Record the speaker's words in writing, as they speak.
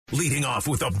Leading off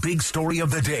with a big story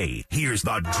of the day, here's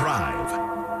The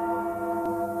Drive.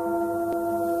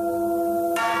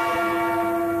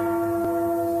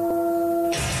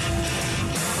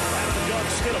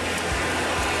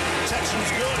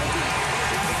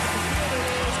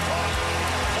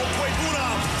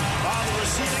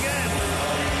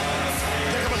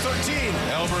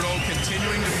 Alberto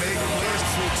continuing to make plays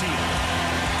full team.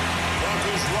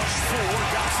 Broncos rush forward,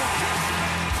 got some.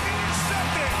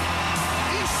 Intercepted.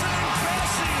 He's sending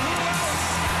passing. Who else?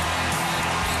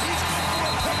 He's going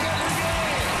to pick every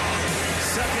game.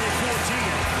 Second and 14.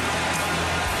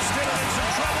 Still in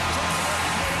some trouble.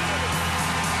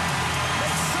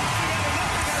 Makes something out of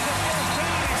nothing as the first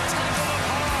down. He's tackled up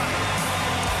high.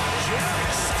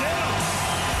 Jarrett Stidham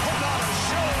put on a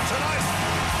show tonight.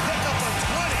 Pick up a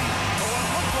 20.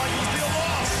 Like it be a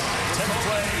loss.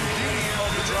 10-play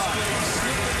of the drive.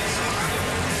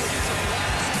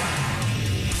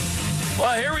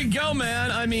 Well, here we go,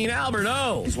 man. I mean, Albert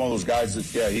O. He's one of those guys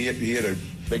that, he hit a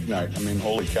big night. I mean,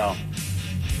 holy cow.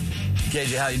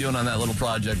 KJ, how you doing on that little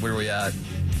project? Where are we at?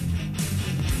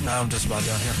 No, I'm just about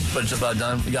done here. But just about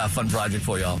done? We got a fun project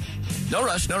for y'all. No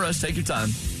rush. Take your time.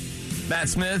 Matt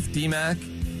Smith, D-Mac,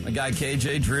 my guy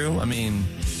KJ, Drew. I mean,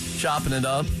 chopping it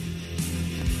up.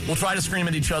 We'll try to scream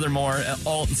at each other more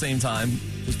all at the same time,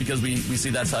 just because we see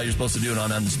that's how you're supposed to do it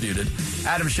on Undisputed.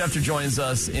 Adam Schefter joins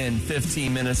us in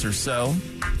 15 minutes or so.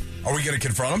 Are we going to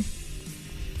confront him?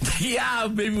 Yeah,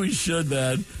 maybe we should,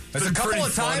 man. It's a couple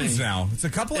of times now. It's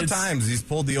a couple of times he's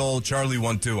pulled the old Charlie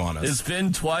 1-2 on us. It's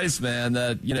been twice, man,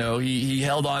 that, he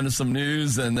held on to some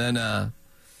news and then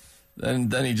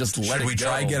he just let it go. Should we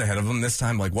try and get ahead of him this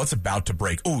time? Like, what's about to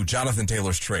break? Ooh, Jonathan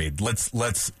Taylor's trade. Let's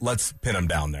pin him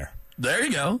down there. There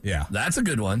you go. Yeah. That's a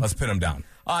good one. Let's pin him down.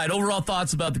 All right, overall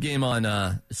thoughts about the game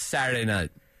on Saturday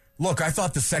night. Look, I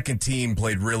thought the second team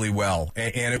played really well,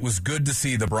 and it was good to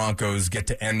see the Broncos get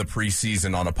to end the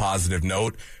preseason on a positive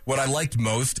note. What I liked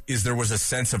most is there was a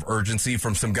sense of urgency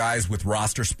from some guys with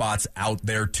roster spots out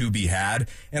there to be had,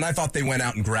 and I thought they went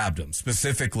out and grabbed them.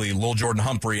 Specifically, Lil Jordan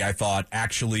Humphrey, I thought,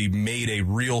 actually made a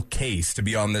real case to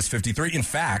be on this 53. In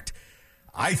fact,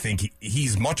 I think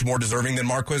he's much more deserving than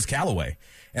Marquez Callaway.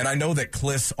 And I know that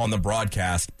Kliss on the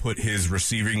broadcast put his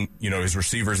receiving, his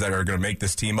receivers that are going to make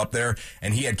this team up there,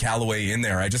 and he had Callaway in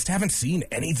there. I just haven't seen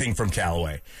anything from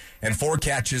Callaway. And 4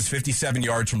 catches, 57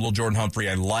 yards from Lil Jordan Humphrey.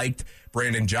 I liked.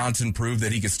 Brandon Johnson proved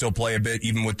that he could still play a bit,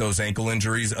 even with those ankle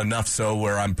injuries, enough so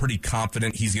where I'm pretty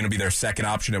confident he's going to be their second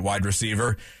option at wide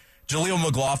receiver. Jaleel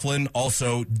McLaughlin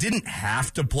also didn't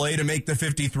have to play to make the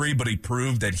 53, but he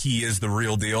proved that he is the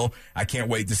real deal. I can't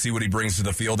wait to see what he brings to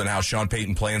the field and how Sean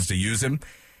Payton plans to use him.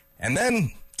 And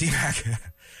then, D-Mac,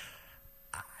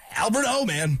 Albert O,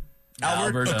 man.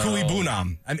 Albert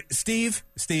Okuigbunam. I mean, Steve,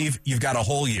 you've got a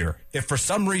whole year. If for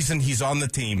some reason he's on the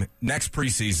team next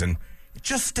preseason,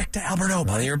 just stick to Albert O.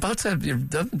 Well, you're about to.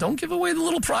 Don't give away the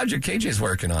little project KJ's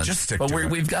working on. Just stick to it. But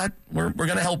we're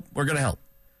going to help. We're going to help.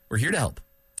 We're here to help.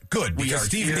 Good, because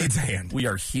Steve needs a hand. We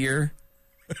are here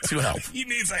to help. He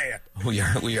needs a hand.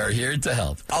 We are here to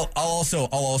help. I'll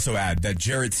also add that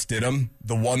Jarrett Stidham,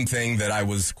 the one thing that I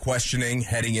was questioning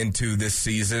heading into this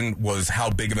season was how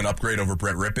big of an upgrade over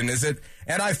Brett Rippon is it?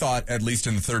 And I thought, at least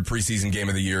in the third preseason game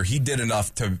of the year, he did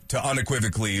enough to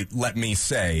unequivocally let me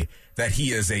say that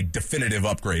he is a definitive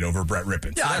upgrade over Brett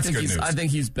Rippon. So that's good news. I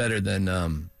think he's better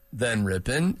than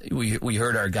Rippon. We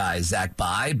heard our guy Zach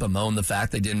Bye bemoan the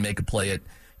fact they didn't make a play at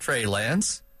Trey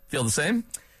Lance. Feel the same?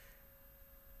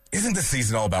 Isn't this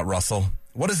season all about Russell?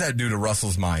 What does that do to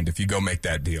Russell's mind if you go make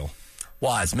that deal?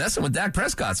 Well, it's messing with Dak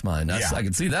Prescott's mind. Yeah. I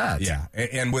can see that. Yeah,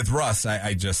 and with Russ,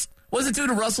 I just... What does it do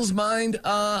to Russell's mind?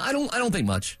 I don't think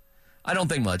much.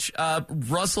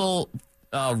 Russell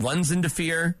runs into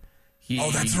fear.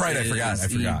 That's right. I forgot.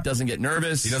 He doesn't get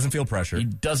nervous. He doesn't feel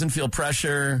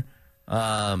pressure.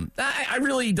 I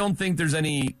really don't think there's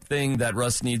anything that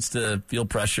Russ needs to feel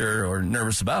pressure or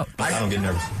nervous about. I don't get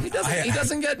nervous. He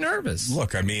doesn't get nervous.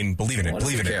 Look, I mean, believe in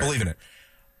it.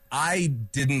 I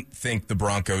didn't think the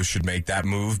Broncos should make that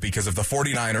move because if the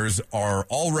 49ers are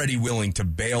already willing to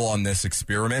bail on this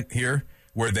experiment here,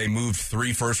 where they moved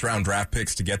 3 first-round draft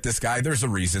picks to get this guy, there's a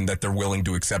reason that they're willing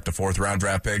to accept a 4th-round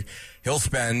draft pick. He'll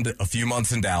spend a few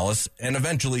months in Dallas, and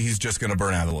eventually he's just going to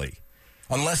burn out of the league.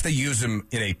 Unless they use him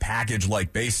in a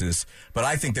package-like basis. But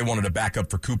I think they wanted to back up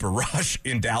for Cooper Rush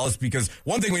in Dallas because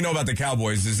one thing we know about the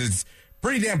Cowboys is it's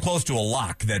pretty damn close to a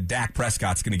lock that Dak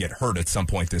Prescott's going to get hurt at some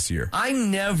point this year. I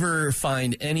never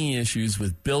find any issues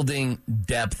with building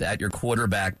depth at your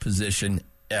quarterback position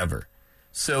ever.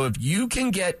 So if you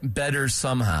can get better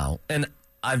somehow, and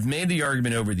I've made the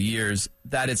argument over the years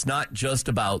that it's not just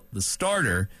about the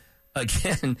starter,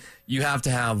 again, you have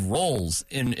to have roles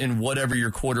in whatever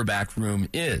your quarterback room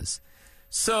is.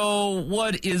 So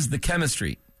what is the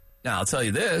chemistry? Now, I'll tell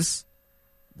you this.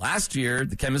 Last year,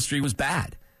 the chemistry was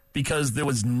bad because there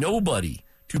was nobody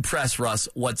to press Russ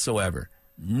whatsoever.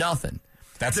 Nothing.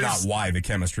 That's not why the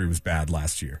chemistry was bad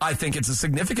last year. I think it's a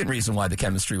significant reason why the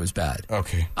chemistry was bad.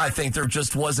 Okay. I think there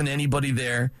just wasn't anybody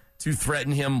there to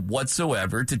threaten him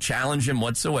whatsoever, to challenge him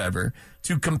whatsoever,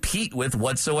 to compete with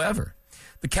whatsoever.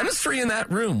 The chemistry in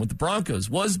that room with the Broncos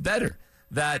was better.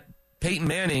 That Peyton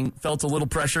Manning felt a little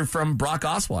pressure from Brock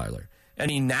Osweiler,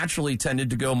 and he naturally tended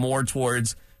to go more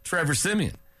towards Trevor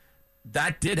Siemian.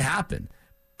 That did happen.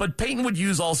 But Peyton would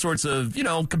use all sorts of,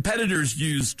 competitors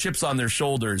use chips on their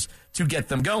shoulders to get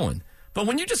them going. But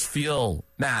when you just feel,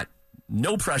 Matt,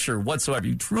 no pressure whatsoever,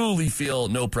 you truly feel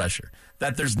no pressure,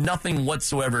 that there's nothing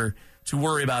whatsoever to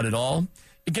worry about at all,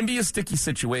 it can be a sticky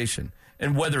situation.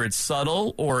 And whether it's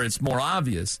subtle or it's more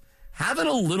obvious, having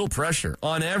a little pressure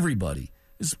on everybody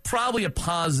is probably a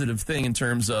positive thing in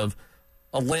terms of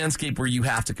a landscape where you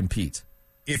have to compete.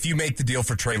 If you make the deal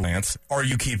for Trey Lance, are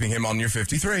you keeping him on your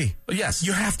 53? Yes.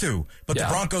 You have to. But the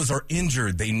Broncos are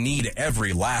injured. They need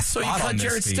every last spot on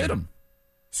this team. So you cut Jarrett Stidham.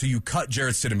 So you cut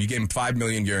Jarrett Stidham. You gave him $5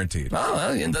 million guaranteed.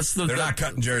 Oh, and that's They're not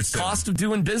cutting Jarrett Stidham. Cost of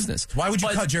doing business. Why would you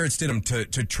cut Jarrett Stidham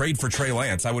to trade for Trey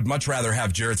Lance? I would much rather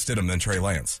have Jarrett Stidham than Trey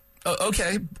Lance.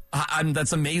 Okay.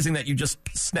 That's amazing that you just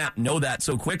know that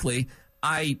so quickly.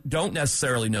 I don't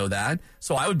necessarily know that.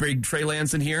 So I would bring Trey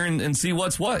Lance in here and see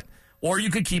what's what. Or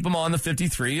you could keep him on the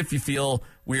 53 if you feel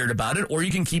weird about it. Or you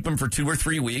can keep him for 2 or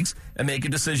 3 weeks and make a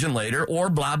decision later.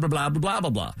 Or blah, blah, blah, blah, blah, blah,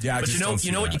 blah. Yeah, but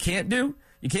you know what you can't do?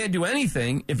 You can't do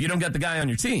anything if you don't get the guy on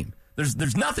your team.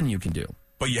 There's nothing you can do.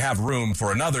 But you have room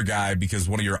for another guy because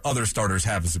one of your other starters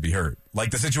happens to be hurt. Like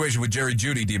the situation with Jerry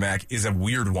Jeudy, D-Mac, is a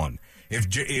weird one.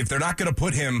 If they're not going to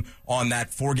put him on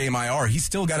that 4-game IR, he's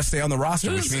still got to stay on the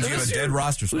roster, which means you have a dead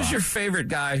roster spot. Who's your favorite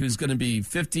guy who's going to be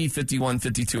 50, 51,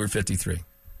 52, or 53?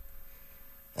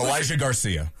 Elijah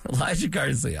Garcia. Elijah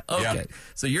Garcia. Okay. Yeah.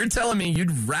 So you're telling me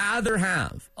you'd rather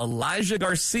have Elijah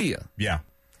Garcia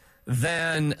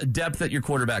than depth at your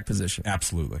quarterback position?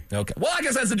 Absolutely. Okay. Well, I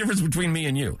guess that's the difference between me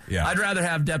and you. Yeah. I'd rather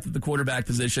have depth at the quarterback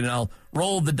position, and I'll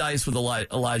roll the dice with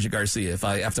Elijah Garcia if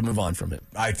I have to move on from him.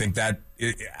 I think that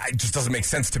it just doesn't make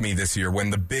sense to me this year when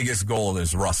the biggest goal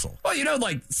is Russell. Well,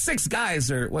 like 6 guys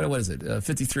are, what is it,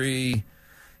 53...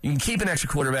 You can keep an extra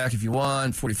quarterback if you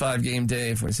want, 45 game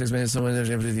day, 46 minutes.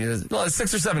 Well,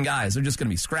 6 or 7 guys are just going to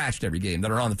be scratched every game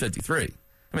that are on the 53. I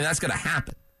mean, that's going to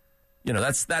happen.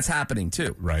 That's happening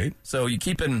too. Right. So you're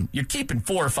keeping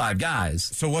 4 or 5 guys.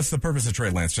 So what's the purpose of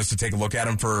Trey Lance? Just to take a look at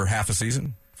him for half a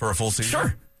season? For a full season?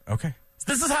 Sure. Okay.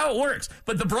 This is how it works.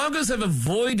 But the Broncos have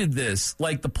avoided this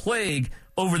like the plague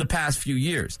over the past few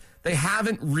years. They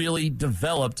haven't really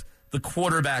developed the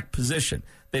quarterback position.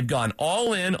 They've gone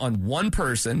all in on one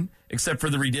person, except for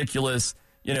the ridiculous,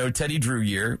 Teddy Drew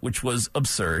year, which was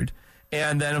absurd.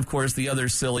 And then, of course, the other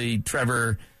silly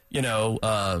Trevor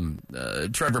Paxton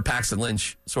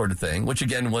Lynch sort of thing, which,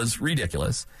 again, was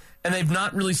ridiculous. And they've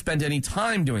not really spent any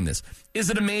time doing this. Is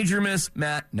it a major miss,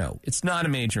 Matt? No, it's not a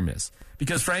major miss.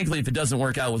 Because, frankly, if it doesn't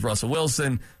work out with Russell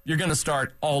Wilson, you're going to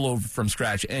start all over from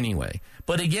scratch anyway.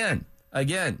 But again,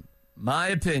 my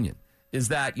opinion is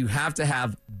that you have to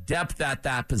have depth at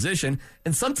that position.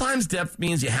 And sometimes depth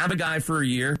means you have a guy for a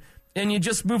year and you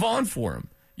just move on for him.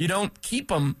 You don't keep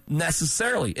him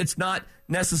necessarily. It's not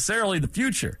necessarily the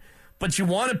future. But you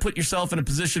want to put yourself in a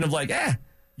position of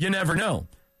you never know.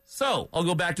 So I'll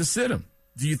go back to Stidham.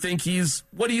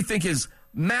 What do you think his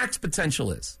max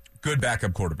potential is? Good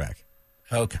backup quarterback.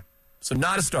 Okay. So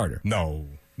not a starter. No.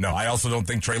 I also don't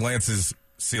think Trey Lance's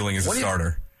ceiling is a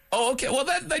starter. Oh, okay. Well,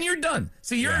 then you're done.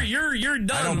 See, you're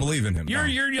done. I don't believe in him.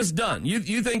 You're just done.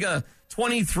 You think a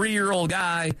 23-year-old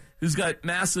guy who's got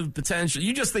massive potential,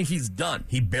 you just think he's done.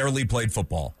 He barely played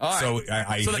football. All right. So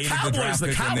I hated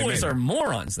the Cowboys are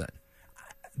morons then.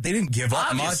 They didn't give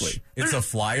up Obviously. much. It's a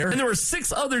flyer. And there were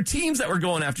 6 other teams that were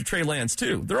going after Trey Lance,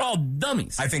 too. They're all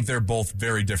dummies. I think they're both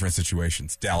very different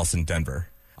situations, Dallas and Denver.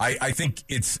 I think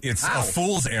it's a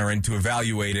fool's errand to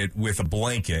evaluate it with a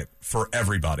blanket for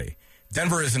everybody.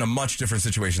 Denver is in a much different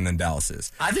situation than Dallas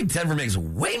is. I think Denver makes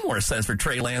way more sense for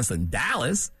Trey Lance than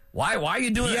Dallas. Why are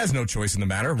you doing that? He has no choice in the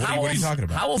matter. What are you talking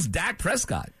about? How old's Dak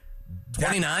Prescott?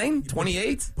 29,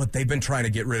 28? But they've been trying to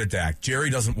get rid of Dak. Jerry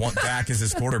doesn't want Dak as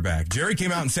his quarterback. Jerry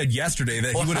came out and said yesterday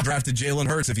that he would have drafted Jalen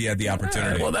Hurts if he had the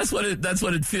opportunity. Well, that's what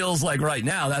it feels like right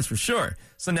now, that's for sure.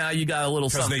 So now you got a little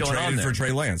something going on there. Because they traded for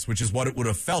Trey Lance, which is what it would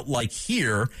have felt like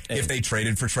here if they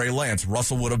traded for Trey Lance.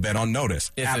 Russell would have been on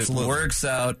notice. If Absolutely.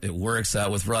 it works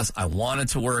out with Russ. I want it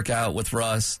to work out with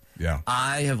Russ. Yeah.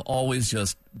 I have always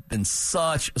just been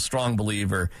such a strong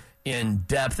believer in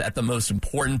depth at the most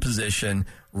important position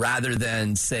rather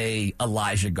than, say,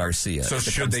 Elijah Garcia. So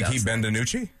should they keep Ben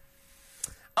DiNucci?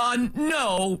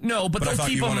 No, but they'll I thought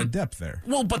keep you him. wanted depth there.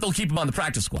 Well, but they'll keep him on the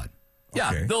practice squad. Yeah,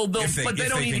 Okay. but they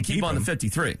don't need to keep him on the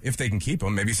 53. If they can keep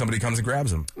him, maybe somebody comes and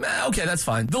grabs him. Okay, that's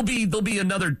fine. There'll be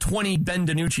another 20 Ben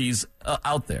DiNucci's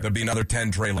out there. There'll be another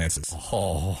 10 Trey Lances.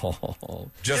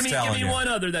 Just telling give me you. one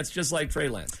other that's just like Trey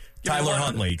Lance. Give me Tyler one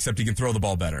Huntley, except he can throw the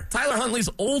ball better. Tyler Huntley's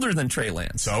older than Trey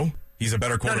Lance. So he's a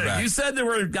better quarterback. No, you said there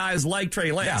were guys like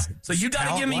Trey Lance. Yeah. So you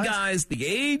got to give me Talent-wise? guys the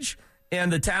age and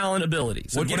the talent ability.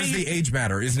 So What does the age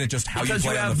matter? Isn't it just how you because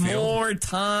play you on have the field? more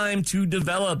time to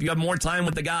develop. You have more time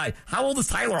with the guy. How old is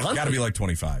Tyler Huntley? Got to be like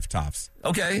 25 tops.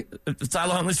 Okay,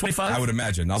 Tyler Huntley's 25. I would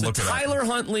imagine. I'll look it up. Tyler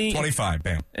Huntley 25.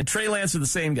 Bam. and Trey Lance are the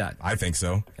same guy. I think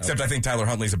so. Except I think Tyler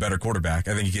Huntley's a better quarterback.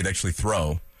 I think he could actually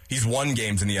throw. He's won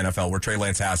games in the NFL where Trey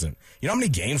Lance hasn't. You know how many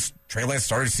games Trey Lance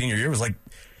started his senior year? It was like,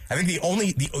 I think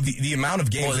the amount of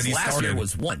games that he last started year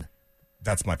was one.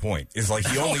 That's my point. Is like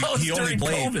he only during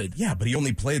played COVID. Yeah, but he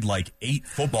only played like 8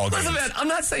 football games. Listen, man, I'm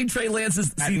not saying Trey Lance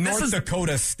is At North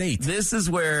Dakota State. This is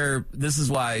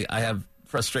why I have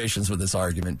frustrations with this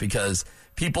argument, because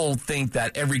people think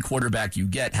that every quarterback you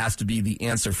get has to be the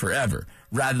answer forever,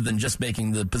 rather than just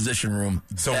making the position room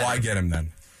So better. why get him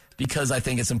then? Because I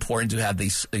think it's important to have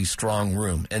a strong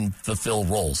room and fulfill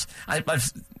roles. I've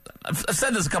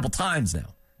said this a couple times now.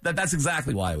 That's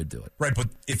exactly why I would do it. Right, but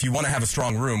if you want to have a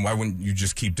strong room, why wouldn't you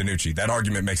just keep DiNucci? That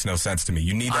argument makes no sense to me.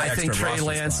 You need that extra think Trey roster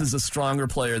Lance spot. is a stronger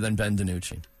player than Ben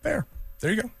DiNucci. Fair.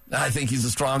 There you go. I think he's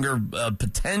a stronger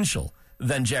potential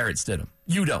than Jarrett Stidham.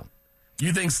 You don't.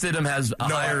 You think Stidham has a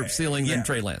higher ceiling than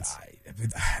Trey Lance?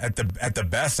 At the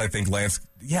best, I think Lance.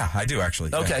 Yeah, I do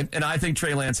actually. Okay, and I think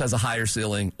Trey Lance has a higher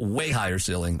ceiling, way higher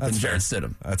ceiling than Jarrett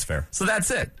Stidham. That's fair. So that's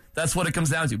it. That's what it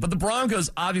comes down to. But the Broncos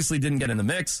obviously didn't get in the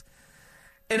mix.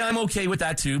 And I'm okay with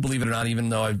that, too, believe it or not, even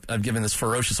though I've given this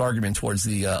ferocious argument towards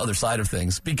the other side of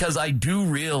things, because I do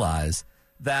realize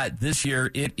that this year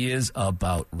it is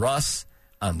about Russ.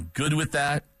 I'm good with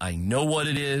that. I know what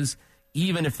it is.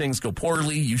 Even if things go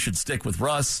poorly, you should stick with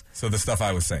Russ. So the stuff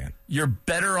I was saying. You're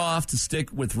better off to stick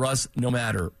with Russ no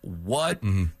matter what.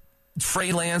 Mm-hmm.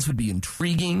 Trey Lance would be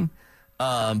intriguing,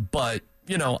 but,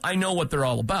 I know what they're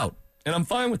all about, and I'm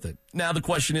fine with it. Now the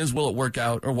question is, will it work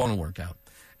out or won't it work out?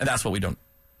 And that's what we don't.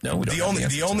 No, we don't.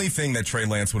 The only thing that Trey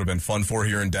Lance would have been fun for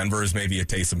here in Denver is maybe a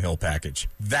Taysom Hill package.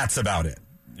 That's about it.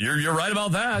 You're right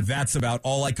about that. That's about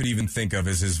all I could even think of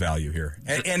as his value here.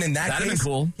 And in that That'd case, been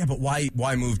cool. Yeah, but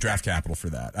why move draft capital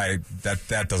for that?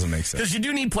 That doesn't make sense. Because you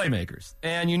do need playmakers,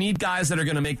 and you need guys that are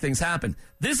going to make things happen.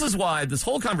 This is why this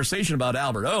whole conversation about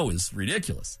Albert O is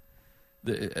ridiculous.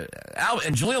 And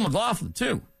Jaleel McLaughlin,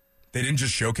 too. They didn't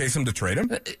just showcase him to trade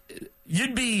him?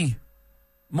 You'd be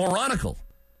moronical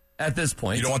at this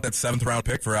point. You don't want that 7th round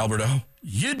pick for Albert O?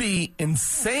 You'd be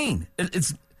insane.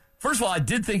 It's first of all, I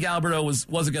did think Albert O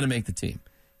wasn't going to make the team.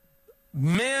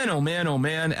 Man, oh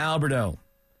man, Albert O.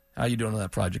 How you doing on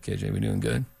that project, KJ? We doing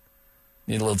good?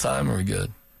 Need a little time, or are we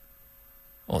good?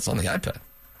 Oh, it's on the iPad.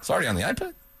 It's already on the iPad?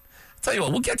 I'll tell you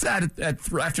what, we'll get to that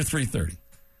after 3:30.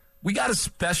 We got a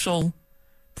special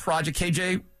project.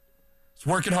 KJ is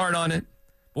working hard on it.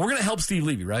 But we're going to help Steve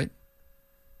Levy, right?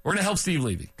 We're going to help Steve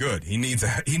Levy. Good. He needs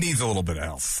a little bit of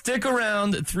help. Stick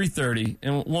around at 3:30,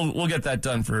 and we'll get that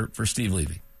done for Steve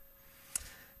Levy.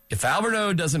 If Albert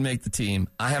O doesn't make the team,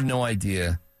 I have no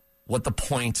idea what the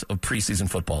point of preseason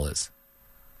football is.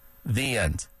 The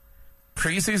end.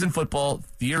 Preseason football,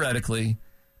 theoretically,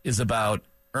 is about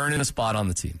earning a spot on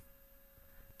the team.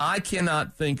 I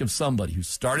cannot think of somebody who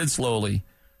started slowly,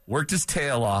 worked his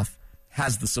tail off,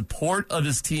 has the support of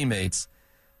his teammates,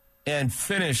 and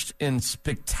finished in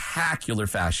spectacular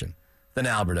fashion than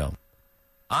Albert O.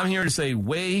 I'm here to say,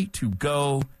 way to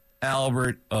go,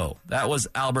 Albert O. That was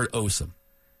Albert Osum,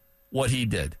 what he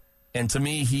did. And to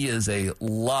me, he is a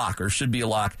lock, or should be a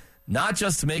lock, not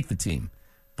just to make the team,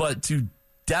 but to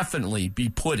definitely be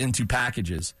put into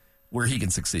packages where he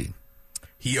can succeed.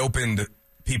 He opened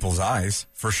people's eyes,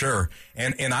 for sure.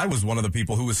 And I was one of the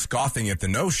people who was scoffing at the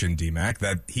notion, D-Mac,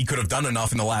 that he could have done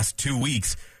enough in the last 2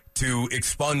 weeks to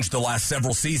expunge the last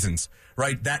several seasons,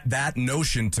 right? That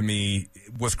notion to me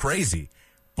was crazy.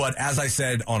 But as I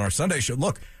said on our Sunday show,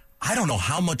 look, I don't know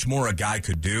how much more a guy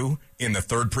could do in the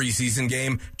third preseason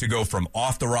game to go from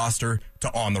off the roster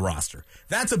to on the roster.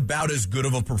 That's about as good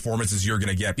of a performance as you're going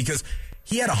to get because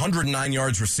he had 109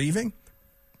 yards receiving.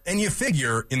 And you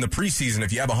figure in the preseason,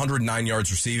 if you have 109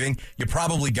 yards receiving, you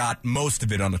probably got most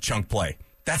of it on a chunk play.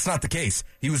 That's not the case.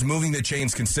 He was moving the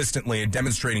chains consistently and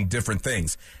demonstrating different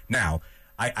things. Now,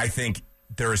 I think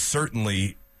there is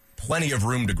certainly plenty of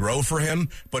room to grow for him,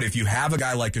 but if you have a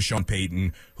guy like a Sean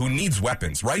Payton who needs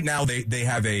weapons, right now they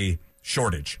have a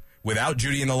shortage. Without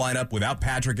Judy in the lineup, without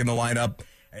Patrick in the lineup,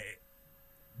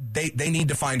 they need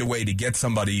to find a way to get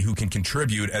somebody who can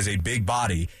contribute as a big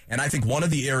body. And I think one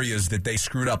of the areas that they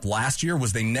screwed up last year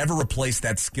was they never replaced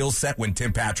that skill set when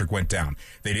Tim Patrick went down.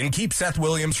 They didn't keep Seth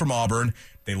Williams from Auburn.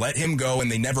 They let him go,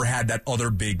 and they never had that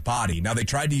other big body. Now, they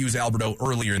tried to use Alberto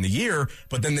earlier in the year,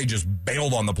 but then they just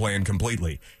bailed on the plan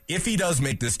completely. If he does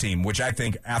make this team, which I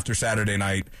think after Saturday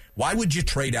night, why would you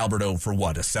trade Alberto for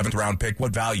what, a seventh-round pick?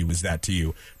 What value is that to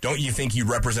you? Don't you think he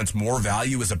represents more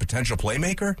value as a potential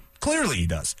playmaker? Clearly he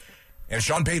does. And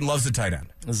Sean Payton loves the tight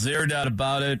end. Zero doubt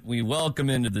about it. We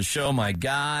welcome into the show my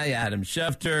guy, Adam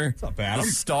Schefter. What's up, Adam?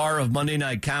 The star of Monday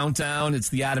Night Countdown. It's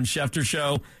the Adam Schefter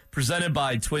Show, presented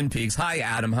by Twin Peaks. Hi,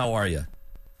 Adam. How are you?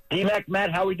 D-Mac,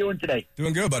 Matt, how are we doing today?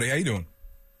 Doing good, buddy. How you doing?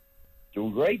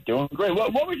 Doing great, doing great.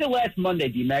 What was it last Monday,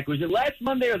 D-Mac? Was it last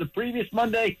Monday or the previous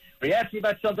Monday where you asked me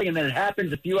about something and then it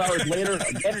happens a few hours later?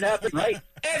 Again, it happened, right?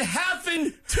 It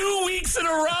happened 2 weeks in a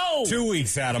row. 2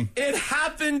 weeks, Adam. It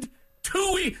happened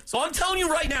 2 weeks. So I'm telling you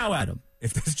right now, Adam,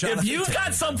 if you've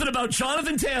got something about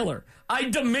Jonathan Taylor, I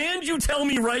demand you tell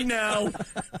me right now.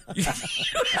 You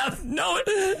have no...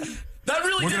 That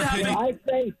really did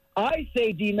happen. I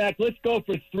say, D-Mac, let's go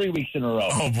for 3 weeks in a row.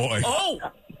 Oh, boy. Oh,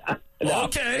 No,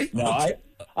 okay. No,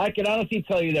 I can honestly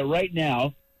tell you that right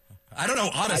now. I don't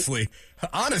know, honestly.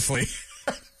 Honestly.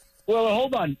 Well,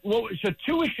 hold on. Well, so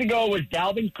 2 weeks ago was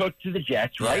Dalvin Cook to the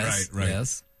Jets, right? Right.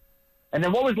 Yes. And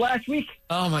then what was last week?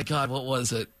 Oh, my God. What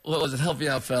was it? Help me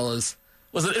out, fellas.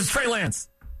 It's Trey Lance.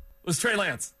 It was Trey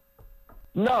Lance.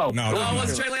 No. Oh, it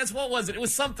was Trey Lance. What was it? It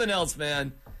was something else,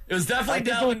 man. It was definitely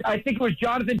Dalvin. I think it was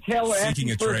Jonathan Taylor seeking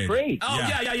asking a for a trade. Oh,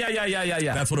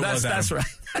 yeah. That's what it was, Adam. That's right.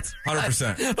 That's right.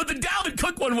 100%. But the Dalvin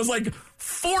Cook one was like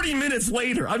 40 minutes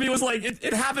later. I mean, it was like,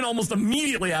 it happened almost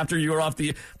immediately after you were off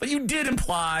the... But you did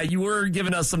imply, you were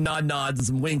giving us some nods and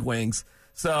some winks.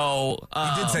 So...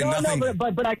 you did say No, nothing.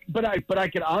 but I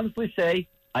can honestly say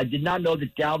I did not know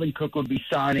that Dalvin Cook would be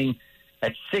signing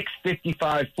at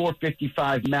 6:55,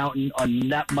 4:55 Mountain on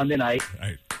that Monday night.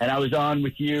 Right. And I was on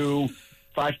with you...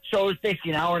 So it was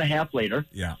basically an hour and a half later.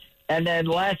 Yeah. And then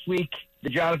last week, the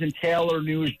Jonathan Taylor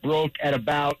news broke at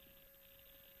about,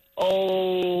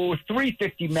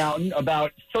 3:50 Mountain,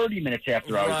 about 30 minutes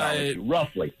after I was on with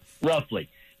you, roughly.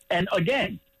 And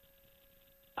again,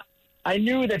 I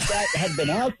knew that had been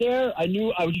out there. I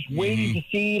was just waiting to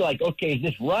see, like, okay, is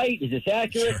this right? Is this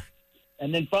accurate? Sure.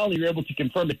 And then finally you're able to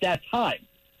confirm at that time.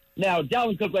 Now,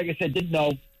 Dalvin Cook, like I said, didn't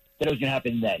know that it was going to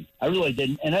happen then. I really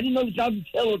didn't. And I didn't know that Jonathan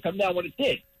Taylor would come down when it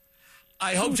did.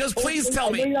 I hope, just please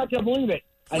tell me. I know you're not going to believe it.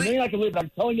 Please. I know you're not going to believe it.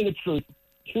 I'm telling you the truth.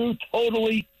 Two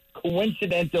totally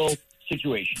coincidental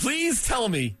situations. Please tell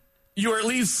me you were at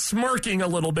least smirking a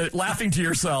little bit, laughing to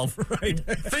yourself, right?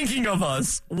 Thinking of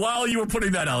us while you were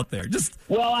putting that out there.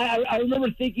 Well, I remember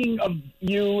thinking of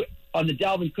you on the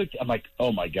Dalvin Cook. I'm like,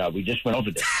 oh, my God, we just went over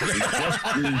this. We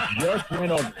just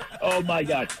went over. Oh, my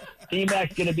God.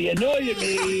 D-Mac's going to be annoyed at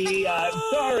me. I'm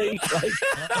sorry.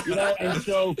 And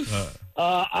so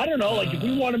I don't know. Like, if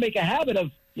we want to make a habit of,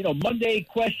 Monday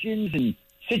questions and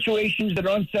situations that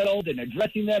are unsettled and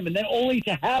addressing them, and then only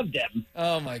to have them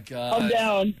oh my God come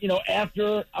down,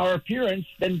 after our appearance,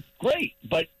 then great.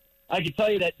 But I can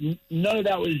tell you that none of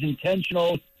that was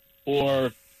intentional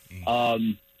or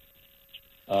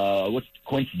what's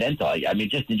coincidental. I mean,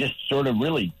 it just sort of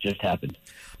really just happened.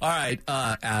 All right,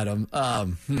 Adam.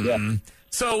 Yeah.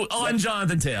 So on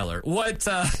Jonathan Taylor, what?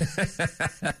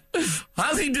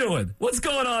 How's he doing? What's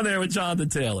going on there with Jonathan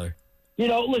Taylor?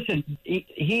 Listen,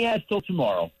 he has till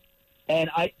tomorrow,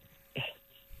 and it's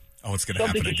going to happen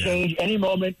something could again. change any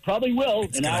moment. Probably will.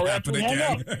 It's an hour after we hang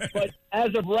up. But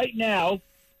as of right now,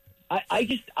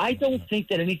 I don't think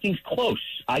that anything's close.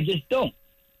 I just don't.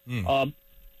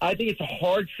 I think it's a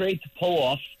hard trade to pull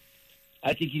off.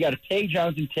 I think you got to pay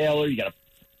Jonathan Taylor. You got to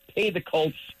pay the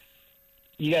Colts.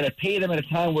 You got to pay them at a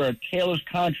time where Taylor's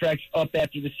contract's up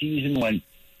after the season, when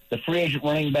the free agent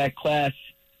running back class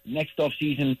next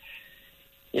offseason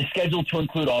is scheduled to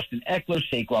include Austin Eckler,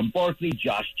 Saquon Barkley,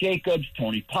 Josh Jacobs,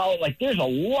 Tony Pollard. Like, there's a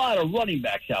lot of running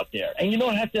backs out there, and you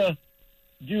don't have to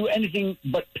do anything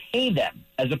but pay them,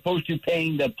 as opposed to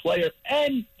paying the player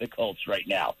and the Colts right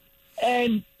now.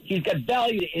 And he's got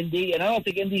value to Indy, and I don't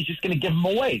think Indy's just going to give him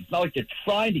away. It's not like they're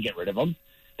trying to get rid of him.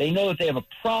 They know that they have a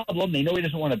problem. They know he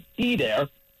doesn't want to be there,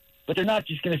 but they're not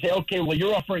just going to say, okay, well,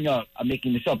 you're offering I'm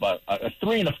making this up, a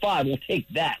 3 and a 5. We'll take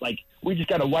that. Like, we just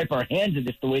got to wipe our hands of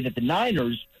this the way that the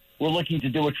Niners were looking to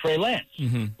do with Trey Lance,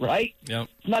 right? Yep.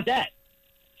 It's not that.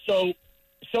 So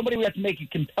somebody would have to make a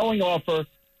compelling offer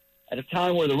at a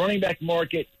time where the running back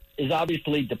market is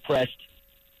obviously depressed.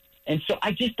 And so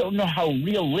I just don't know how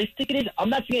realistic it is. I'm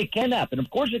not saying it can happen. Of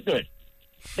course it could.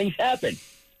 Things happen.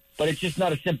 But it's just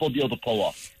not a simple deal to pull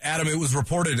off. Adam, it was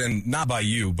reported, and not by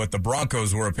you, but the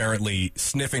Broncos were apparently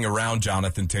sniffing around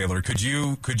Jonathan Taylor. Could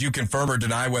you confirm or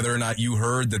deny whether or not you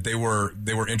heard that they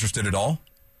were interested at all?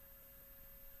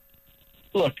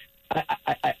 Look,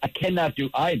 I cannot do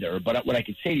either, but what I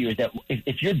can say to you is that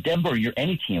if you're Denver or you're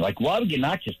any team, like, why would you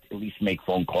not just at least make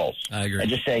phone calls? I agree. And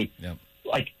just say,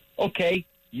 like, okay,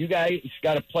 you guys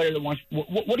got a player that wants,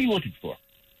 what are you looking for?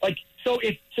 Like, so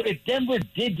if Denver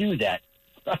did do that,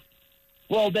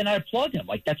 well, then I applaud them.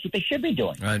 Like, that's what they should be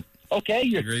doing. Right. Okay,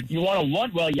 you want to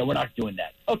lunch? Well, yeah, we're not doing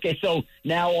that. Okay, so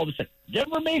now all of a sudden,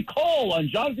 Denver made a call on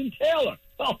Jonathan Taylor.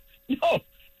 Well, no,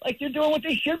 like they're doing what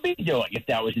they should be doing if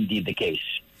that was indeed the case.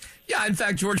 Yeah, in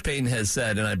fact, George Payton has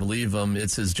said, and I believe him,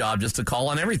 it's his job just to call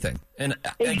on everything. And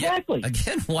exactly.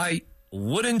 Again, why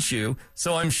wouldn't you?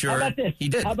 So I'm sure How about this? He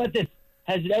did. How about this?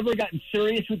 Has it ever gotten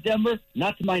serious with Denver?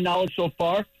 Not to my knowledge so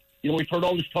far. You know, we've heard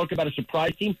all this talk about a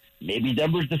surprise team. Maybe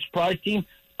Denver's the surprise team.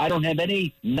 I don't have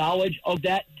any knowledge of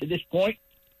that to this point.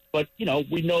 But, you know,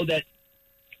 we know that,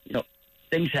 you know,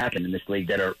 things happen in this league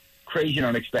that are crazy and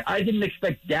unexpected. I didn't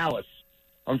expect Dallas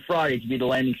on Friday to be the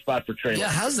landing spot for Trey Lance. Yeah,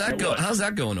 how's that going? How's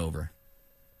that going over?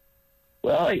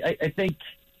 Well, I think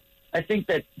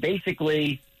that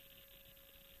basically,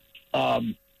 you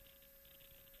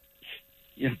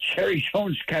know, Jerry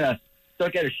Jones kind of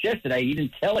stuck out his chest today. He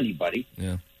didn't tell anybody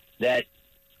that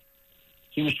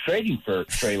he was trading for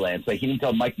Trey Lance. Like, he didn't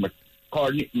tell Mike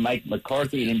McCarthy.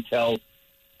 He didn't tell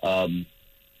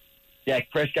Dak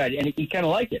Prescott, and he kind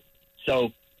of liked it.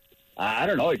 So I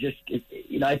don't know.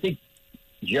 You know, I think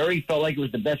Jerry felt like it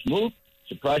was the best move,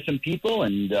 surprised some people,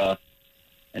 and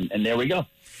there we go.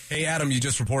 Hey, Adam, you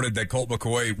just reported that Colt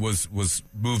McCoy was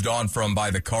moved on from by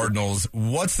the Cardinals.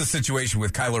 What's the situation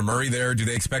with Kyler Murray there? Do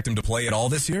they expect him to play at all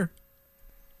this year?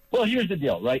 Well, here's the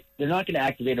deal, right? They're not going to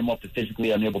activate him off the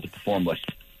physically unable to perform list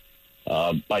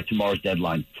by tomorrow's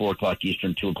deadline, 4 o'clock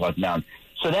Eastern, 2 o'clock Mountain.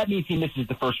 So that means he misses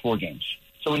the first 4 games.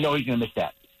 So we know he's going to miss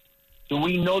that. Do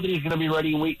we know that he's going to be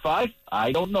ready in Week 5?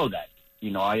 I don't know that.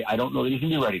 You know, I don't know that he's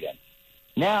going to be ready then.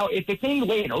 Now, if it's any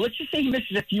later, let's just say he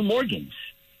misses a few more games.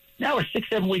 Now we're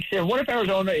 6-7 weeks in. What if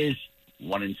Arizona is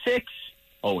 1-6,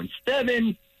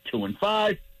 0-7,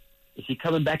 2-5? Is he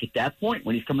coming back at that point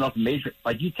when he's coming off a major?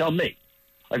 Like, you tell me.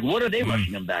 Like, what are they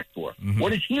rushing him back for?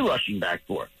 What is he rushing back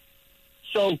for?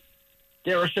 So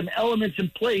there are some elements in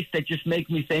place that just make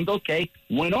me think, okay,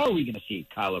 when are we going to see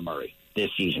Kyler Murray this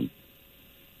season?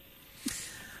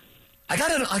 I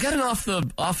got an off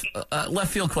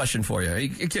left field question for you. Are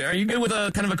you good with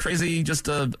a kind of a crazy, just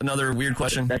another weird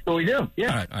question? That's what we do.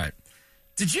 Yeah. All right.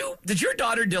 Did your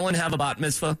daughter Dylan have a bat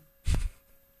mitzvah?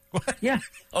 What? Yeah.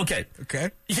 Okay.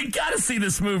 You got to see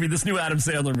this movie, this new Adam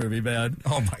Sandler movie, man.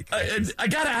 Oh my God! I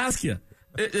got to ask you.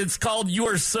 It's called "You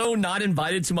Are So Not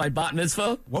Invited to My Bat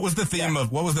Mitzvah." What was the theme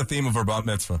of her bat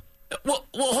mitzvah? Well,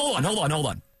 hold on. I want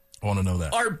to know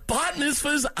that. Are bat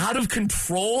mitzvahs out of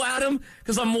control, Adam?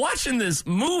 Because I'm watching this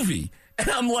movie and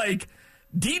I'm like,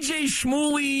 DJ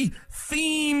Shmuley,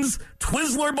 themes,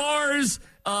 Twizzler bars,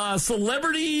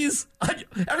 celebrities.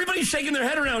 Everybody's shaking their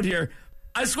head around here.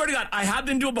 I swear to God, I have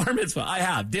been to a bar mitzvah. I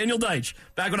have. Daniel Deitch,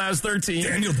 back when I was 13.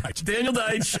 Daniel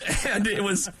Deitch. And it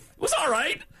was all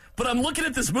right. But I'm looking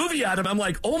at this movie, Adam. I'm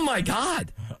like, oh my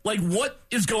God. Like, what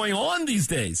is going on these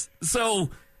days? So,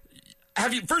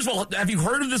 first of all, have you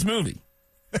heard of this movie?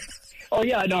 Oh,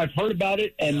 yeah, no, I've heard about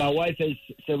it, and my wife has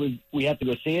said we have to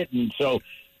go see it, and so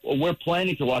we're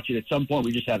planning to watch it at some point.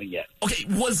 We just haven't yet. Okay,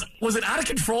 was it out of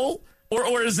control,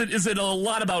 or is it a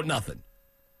lot about nothing?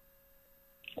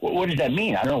 What does that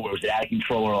mean? I don't know. Was it out of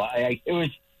control or it was?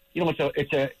 You know,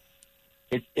 it's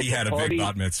he had a big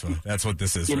bat mitzvah. That's what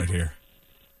this is right here.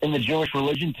 In the Jewish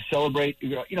religion, to celebrate,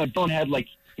 don't have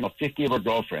 50 of her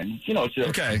girlfriends. You know,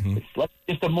 it's like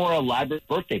just a more elaborate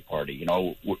birthday party. You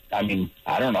know, I mean,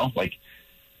 I don't know. Like,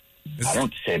 I don't know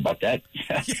what to say about that.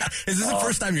 Yeah. Is this the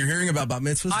first time you're hearing about bat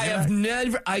mitzvahs? I have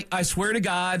never. I swear to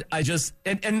God, I just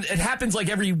and it happens like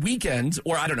every weekend,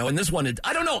 or I don't know. And this one,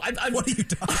 I don't know. What are you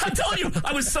talking? I'm telling you,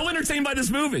 I was so entertained by this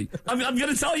movie. I'm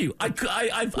going to tell you, I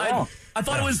thought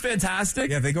it was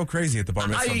fantastic. Yeah, they go crazy at the bar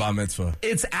mitzvah.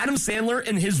 It's Adam Sandler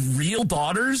and his real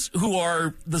daughters who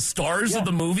are the stars of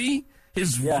the movie.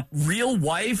 His real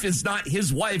wife is not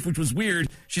his wife, which was weird.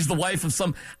 She's the wife of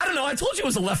some... I don't know. I told you it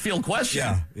was a left field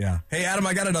question. Yeah. Hey, Adam,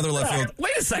 I got another left field.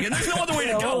 Wait a second. There's no other way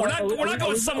to go. We're not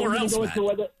going somewhere else, Matt.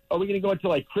 Are we going to go into,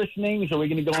 like, christenings? Are we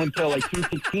going to go into, like,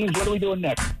 216s? What are we doing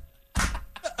next?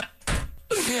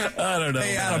 I don't know.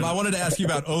 Hey, Adam, I wanted to ask you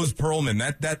about Oz Perlman.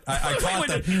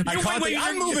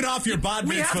 I'm moving off your bat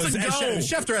mitzvahs.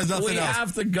 Schefter has nothing else. We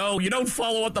have to go. You don't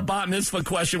follow up the bat mitzvah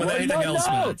question with anything else,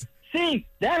 Matt. See,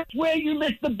 that's where you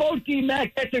missed the boat,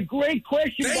 D-Mac. That's a great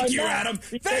question. Thank you, Adam.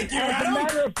 Thank you, Adam. As a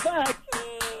matter of fact,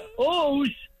 Oz,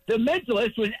 the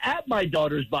mentalist, was at my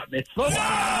daughter's bat mitzvah.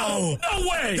 Wow! No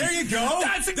way! There you go.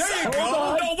 That's exactly. There you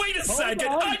go. No, wait a second.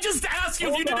 I just asked you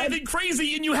if you did anything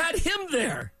crazy, and you had him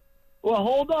there. Well,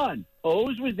 hold on.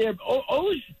 Oz was there.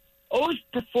 Oz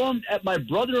performed at my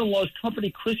brother-in-law's company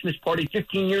Christmas party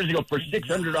 15 years ago for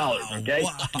 $600, okay?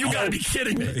 Wow. You got to be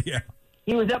kidding me. Yeah.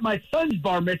 He was at my son's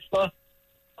bar mitzvah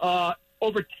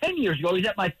over 10 years ago. He was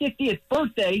at my 50th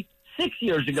birthday 6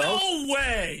 years ago. No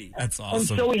way! That's awesome. And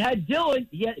so we had Dylan.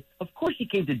 Of course, he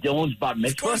came to Dylan's bar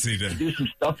mitzvah. Of course he did. To do some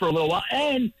stuff for a little while.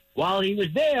 And while he was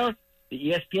there,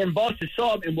 the ESPN bosses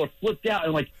saw him and were flipped out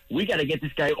and like, we got to get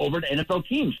this guy over to NFL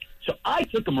teams. So I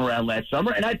took him around last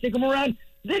summer, and I took him around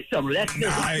this summer. That's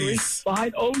the history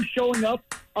behind O's showing up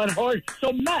on hard.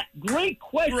 So, Matt, great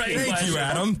question. Thank you,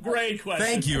 Adam. Great question.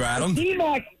 Thank you, Adam.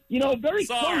 D-Mac, very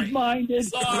closed-minded.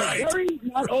 Very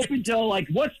not open to, like,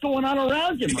 what's going on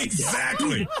around him.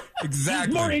 Exactly. He's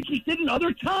more interested in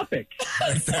other topics.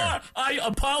 I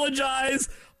apologize.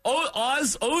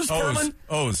 Oz Perlman.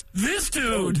 Oz. This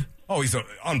dude. Oh, he's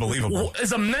unbelievable.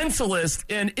 Is a mentalist,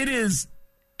 and it's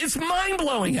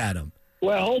mind-blowing, Adam.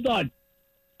 Well, hold on.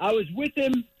 I was with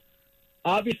him,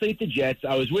 obviously, at the Jets.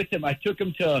 I was with him. I took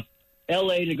him to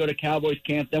L.A. to go to Cowboys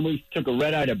camp. Then we took a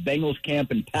red-eye to Bengals camp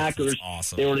and Packers. That's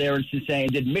awesome. They were there in Cincinnati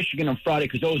and did Michigan on Friday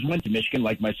because Oz went to Michigan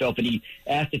like myself, and he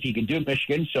asked if he could do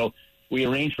Michigan. So we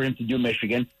arranged for him to do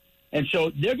Michigan. And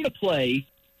so they're going to play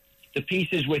the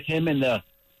pieces with him in the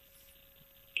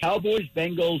Cowboys,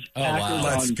 Bengals, Packers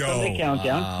on Sunday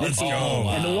Countdown. Wow. Let's go.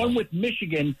 And the one with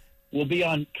Michigan will be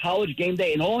on College Game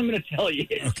Day. And all I'm going to tell you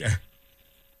is,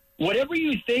 whatever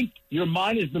you think your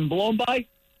mind has been blown by,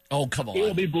 come on. It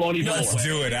will be blown even more. Let's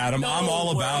do it, Adam. I'm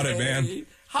all about it, man.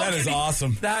 That is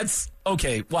awesome. That's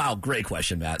okay. Wow, great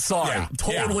question, Matt. Sorry,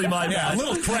 totally my bad. Yeah, a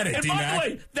little credit, and D-Mac. by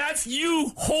the way, that's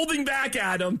you holding back,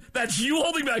 Adam. That's you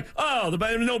holding back. Oh,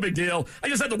 no big deal. I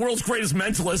just had the world's greatest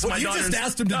mentalist. Well, you just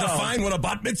asked him to define what a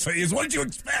bat mitzvah is. What did you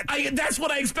expect? That's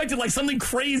what I expected, like something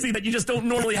crazy that you just don't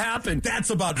normally happen. That's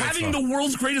a bat mitzvah. Having the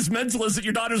world's greatest mentalist at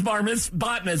your daughter's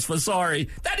bat mitzvah. Sorry,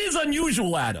 that is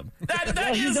unusual, Adam. That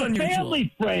is unusual. He's a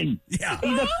family friend. Yeah,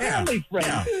 he's a family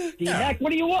friend. D-Mac, what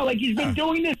do you want? Like he's been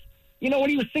doing this. When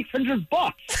he was $600.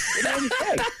 Was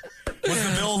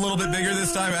the bill a little bit bigger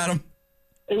this time, Adam?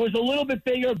 It was a little bit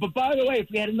bigger, but by the way, if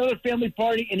we had another family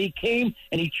party and he came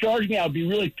and he charged me, I would be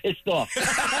really pissed off.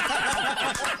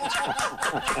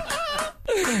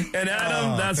 And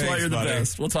Adam, that's why you're the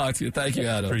best. We'll talk to you. Thank you,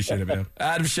 Adam. Appreciate it, man.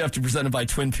 Adam Schefter, presented by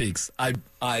Twin Peaks. I,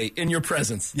 in your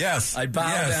presence. Yes. I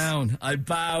bow down. I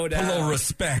bow down. A little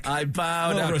respect. I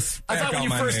bow down. I thought when you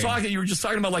first talked, you were just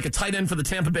talking about like a tight end for the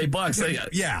Tampa Bay Bucks.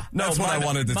 Yeah, that's what I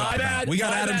wanted to talk about. We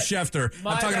got Adam Schefter.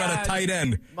 I'm talking about a tight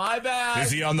end. My bad.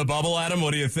 Is he on the bubble, Adam?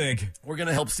 What do you think? We're going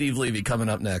to help Steve Levy coming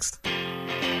up next.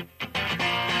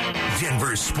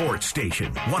 Denver Sports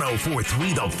Station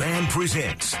 104.3 The Fan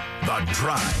presents The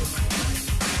Drive.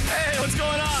 Hey, what's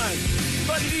going on?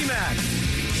 Buddy D-Mac.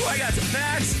 Who I got?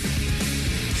 Max,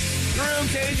 Drew,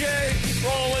 KJ,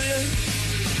 rolling with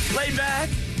you. Laid back.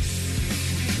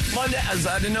 Monday.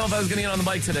 I didn't know if I was going to get on the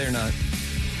bike today or not.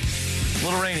 A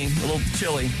little rainy, a little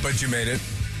chilly. But you made it.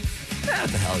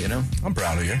 What the hell, I'm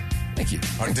proud of you. Thank you.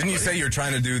 Didn't you say you're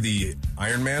trying to do the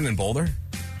Ironman in Boulder?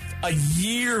 A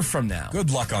year from now.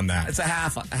 Good luck on that. It's a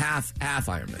half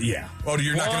Ironman. Yeah. Oh,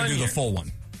 you're not going to do the full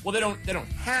one. Well, they don't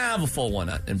have a full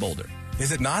one in Boulder.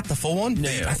 Is it not the full one? No.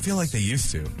 I feel like they used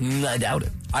to. I doubt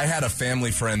it. I had a family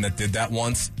friend that did that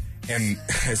once, and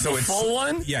so it's full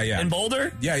one. Yeah. In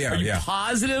Boulder. Yeah. Are you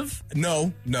positive?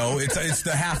 No. It's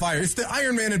the half Iron. It's the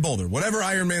Ironman in Boulder. Whatever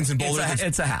Ironman's in Boulder,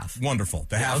 it's a half. Wonderful.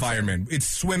 The half Ironman. It's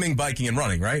swimming, biking, and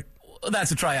running, right? Well,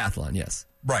 that's a triathlon. Yes.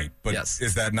 Right, but yes.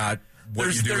 Is that not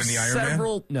what you do in the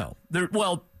Ironman? No.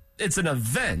 it's an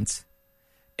event,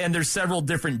 and there's several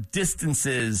different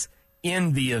distances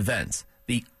in the event.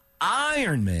 The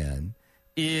Ironman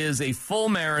is a full